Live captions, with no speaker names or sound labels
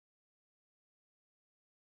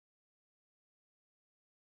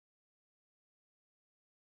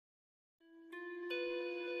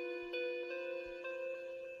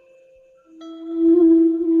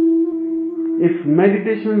If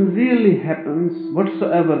meditation really happens,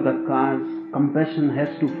 whatsoever the cause, compassion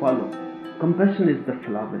has to follow. Compassion is the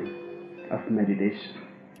flowering of meditation.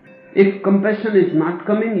 If compassion is not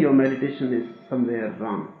coming, your meditation is somewhere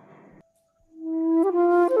wrong.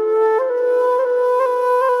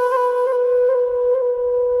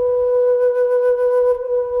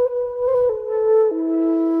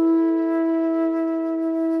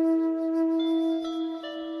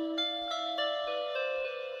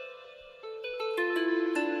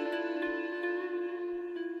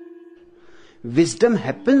 Wisdom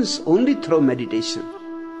happens only through meditation.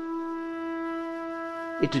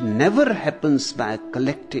 It never happens by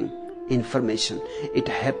collecting information. It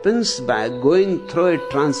happens by going through a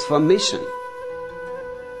transformation.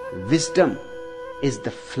 Wisdom is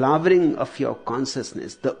the flowering of your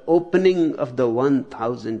consciousness, the opening of the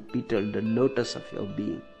 1,000-petaled, the lotus of your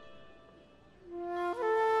being.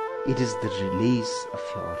 It is the release of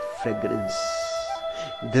your fragrance,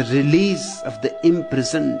 the release of the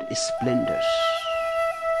imprisoned splendor.